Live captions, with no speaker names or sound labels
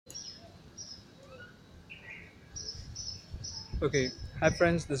Okay, hi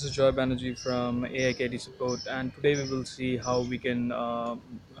friends, this is Joy Banerjee from AIKT Support, and today we will see how we can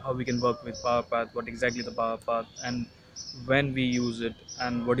work with Powerpath, what exactly the Powerpath, and when we use it,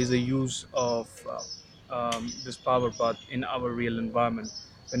 and what is the use of this Powerpath in our real environment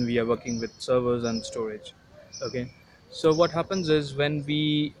when we are working with servers and storage. Okay, so what happens is when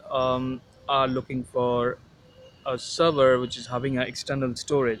we are looking for a server which is having an external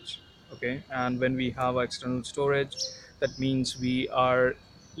storage, okay, and when we have external storage, that means we are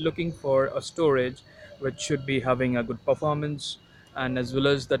looking for a storage which should be having a good performance, and as well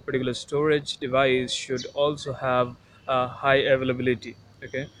as that particular storage device should also have a high availability.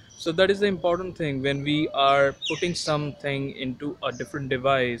 Okay, so that is the important thing when we are putting something into a different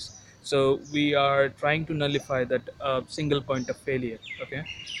device. So we are trying to nullify that single point of failure. Okay,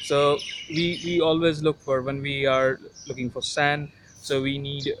 so we always look for, when we are looking for SAN, so we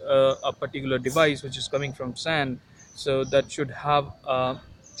need a particular device which is coming from SAN, so that should have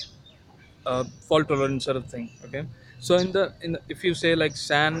fault tolerant sort of thing. Okay, so if you say like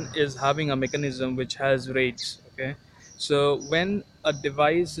SAN is having a mechanism which has rates. Okay, so when a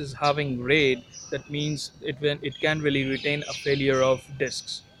device is having RAID, that means it can really retain a failure of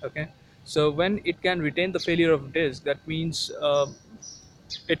disks. Okay, so when it can retain the failure of disk, that means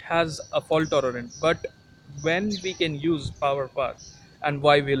it has a fault tolerant. But when we can use Powerpath and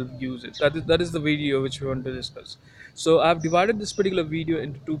why we'll use it, that is the video which we want to discuss. So I've divided this particular video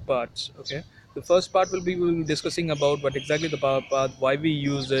into two parts. Okay, the first part will be discussing about what exactly the Powerpath, why we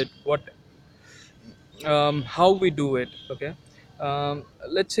use it, what how we do it. Okay,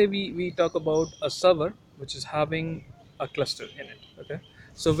 let's say we talk about a server which is having a cluster in it. Okay,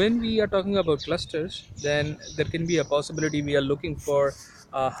 so when we are talking about clusters, then there can be a possibility we are looking for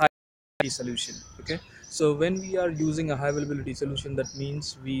a high availability solution. Okay, so when we are using a high availability solution, that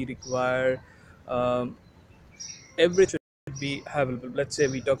means we require um, everything should be available. Let's say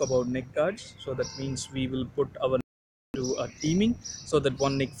we talk about NIC cards, so that means we will put our to a teaming, so that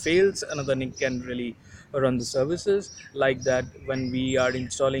one NIC fails, another NIC can really run the services. Like that, when we are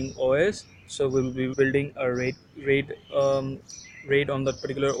installing OS, so we'll be building a RAID on that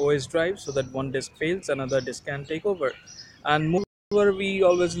particular OS drive, so that one disk fails, another disk can take over. And moreover, we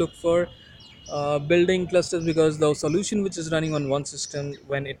always look for building clusters, because the solution which is running on one system,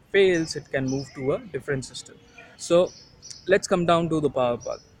 when it fails, it can move to a different system. So let's come down to the power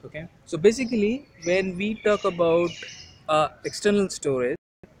path. Okay, so basically when we talk about external storage,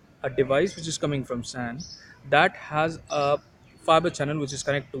 a device which is coming from SAN, that has a fiber channel which is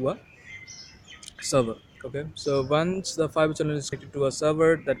connected to a server. Okay, so once the fiber channel is connected to a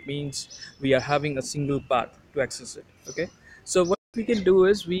server, that means we are having a single path to access it. Okay, so what we can do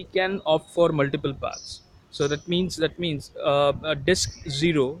is we can opt for multiple paths. So that means a disk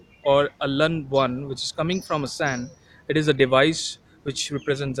 0 or a LUN 1 which is coming from a SAN, it is a device which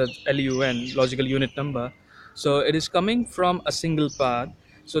represents as LUN, logical unit number. So it is coming from a single path,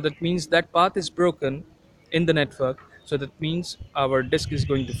 so that means that path is broken in the network, so that means our disk is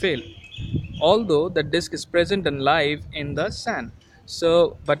going to fail, although the disk is present and live in the SAN.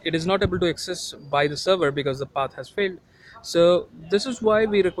 So but it is not able to access by the server because the path has failed. So this is why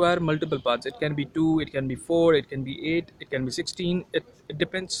we require multiple paths. It can be 2, it can be 4, it can be 8, it can be 16. It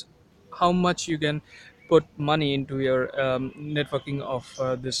depends how much you can put money into your networking of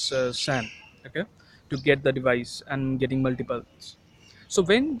this SAN. Okay, to get the device and getting multiples. So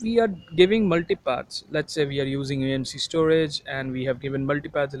when we are giving multipaths, let's say we are using EMC storage and we have given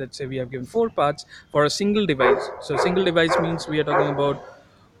multipaths, let's say we have given 4 paths for a single device. So single device means we are talking about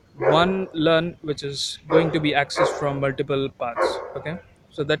one LUN which is going to be accessed from multiple paths. Okay,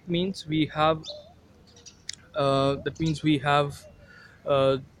 so that means we have uh,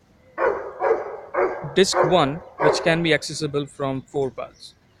 disk 1 which can be accessible from 4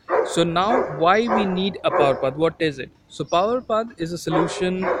 paths. So now why we need a power path? What is it? So power path is a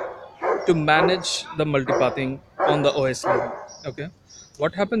solution to manage the multipathing on the OS level. Okay,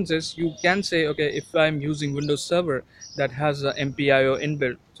 what happens is you can say, okay, if I'm using Windows Server that has a MPIO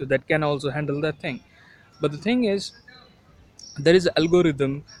inbuilt, so that can also handle that thing. But the thing is, there is an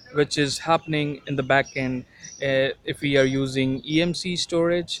algorithm which is happening in the back end. If we are using EMC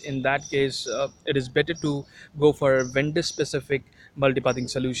storage, in that case it is better to go for a vendor specific multipathing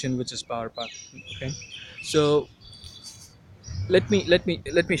solution, which is PowerPath. Okay, so let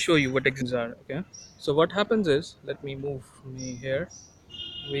me show you what examples are. Okay, so what happens is, let me move me here.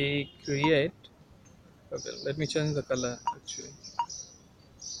 We create, okay, let me change the color actually.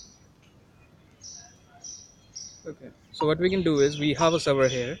 Okay, so what we can do is we have a server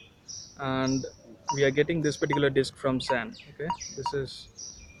here, and we are getting this particular disk from SAN. Okay, this is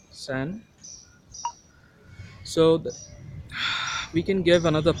SAN. So We can give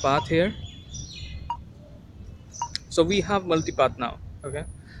another path here. So we have multipath now. Okay,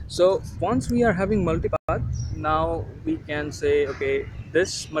 so once we are having multipath, now we can say, okay,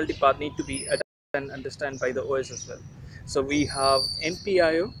 this multipath need to be adapted and understand by the OS as well. So we have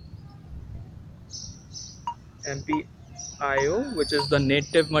MPIO, which is the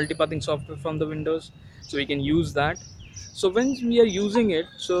native multipathing software from the Windows. So we can use that. So when we are using it,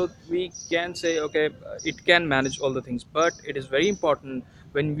 so we can say, okay, it can manage all the things, but it is very important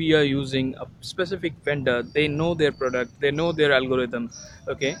when we are using a specific vendor, they know their product, they know their algorithm.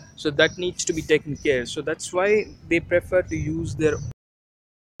 Okay, so that needs to be taken care. So that's why they prefer to use their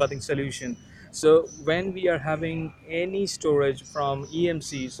pathing solution. So when we are having any storage from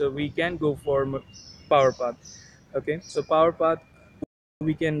EMC, so we can go for Powerpath. Okay, so Powerpath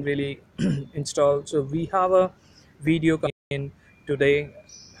we can really install. So we have a video coming in today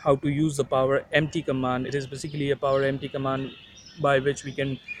how to use the power empty command. It is basically a power empty command by which we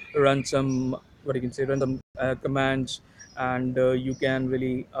can run some, what you can say, run some commands, and you can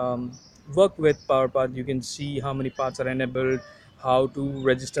really work with PowerPath. You can see how many paths are enabled, how to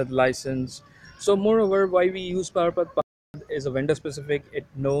register the license. So moreover, why we use PowerPath is a vendor specific. It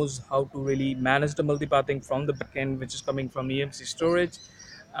knows how to really manage the multipathing from the backend, which is coming from EMC storage,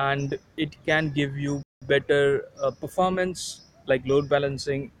 and it can give you better performance like load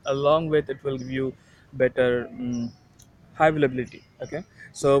balancing. Along with it will give you better high availability. Okay,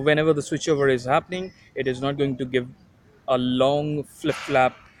 so whenever the switchover is happening, it is not going to give a long flip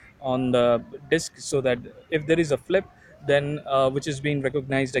flap on the disk, so that if there is a flip, then which is being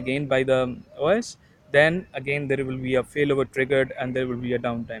recognized again by the OS, then again there will be a failover triggered and there will be a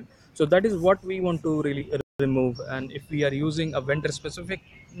downtime. So that is what we want to really remove. And if we are using a vendor specific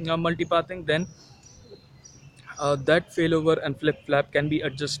multipathing, then that failover and flip flap can be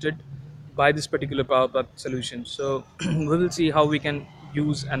adjusted by this particular PowerPath solution. So we will see how we can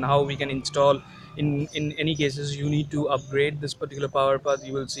use and how we can install. In any cases, you need to upgrade this particular PowerPath.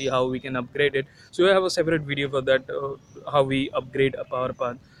 You will see how we can upgrade it. So we have a separate video for that, how we upgrade a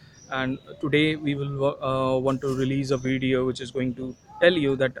PowerPath. And today we will want to release a video which is going to tell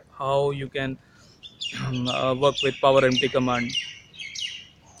you that how you can work with power empty command.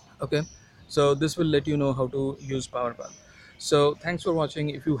 Okay, so this will let you know how to use Powepath. So thanks for watching.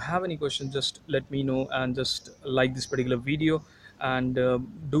 If you have any questions, just let me know, and just like this particular video, and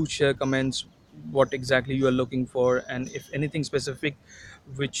do share comments what exactly you are looking for, and if anything specific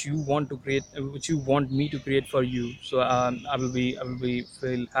which you want to create, which you want me to create for you. So I will be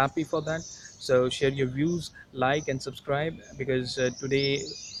feel happy for that. So share your views, like and subscribe, because today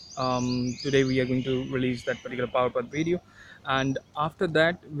we are going to release that particular PowerPoint video, and after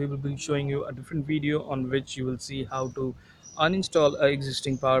that we will be showing you a different video on which you will see how to uninstall a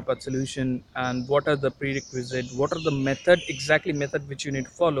existing PowerPoint solution, and what are the prerequisite, what are the method which you need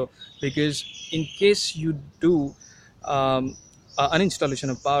to follow. Because in case you do uninstallation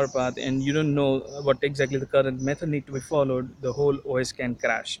of PowerPath and you don't know what exactly the current method need to be followed, the whole OS can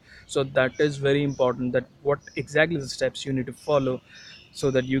crash. So that is very important, that what exactly the steps you need to follow,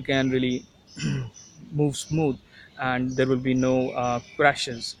 so that you can really move smooth and there will be no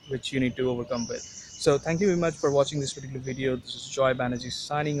crashes which you need to overcome with. So thank you very much for watching this particular video. This is Joy Banerjee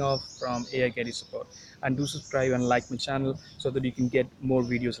signing off from AI Carry Support, and do subscribe and like my channel so that you can get more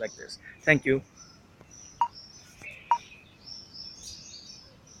videos like this. Thank you.